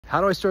How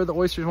do I store the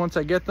oysters once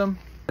I get them?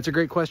 That's a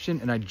great question,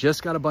 and I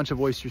just got a bunch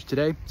of oysters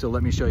today, so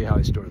let me show you how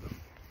I store them.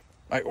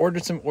 I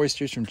ordered some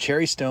oysters from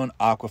Cherry Stone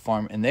Aqua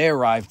Farm and they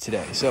arrived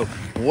today. So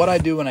what I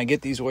do when I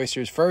get these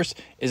oysters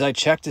first is I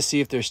check to see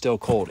if they're still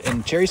cold.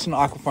 And Cherry Stone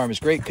Aqua Farm is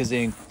great because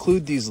they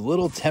include these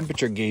little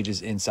temperature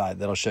gauges inside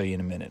that I'll show you in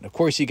a minute. Of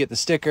course, you get the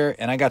sticker,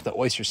 and I got the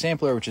oyster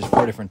sampler, which is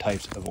 4 different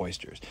types of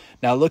oysters.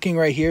 Now looking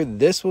right here,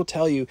 this will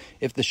tell you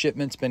if the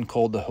shipment's been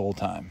cold the whole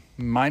time.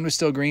 Mine was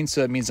still green,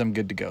 so that means I'm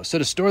good to go. So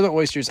to store the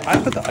oysters, I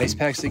put the ice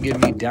packs they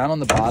give me down on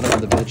the bottom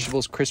of the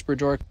vegetables crisper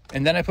drawer,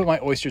 and then I put my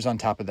oysters on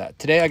top of that.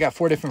 Today I got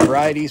 4 different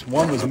varieties.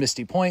 One was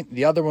Misty Point,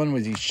 the other one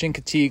was these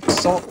Chincoteague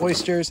salt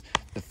oysters.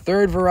 The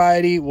third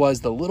variety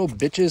was the Little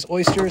Bitches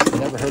oysters. I've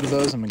never heard of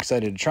those. I'm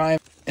excited to try them.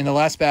 And the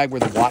last bag were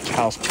the Watch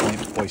House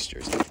Point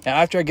oysters. Now,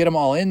 after I get them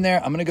all in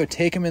there, I'm going to go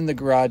take them in the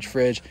garage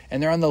fridge,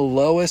 and they're on the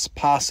lowest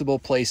possible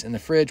place in the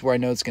fridge where I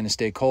know it's going to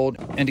stay cold.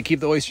 And to keep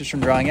the oysters from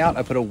drying out,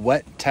 I put a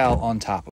wet towel on top.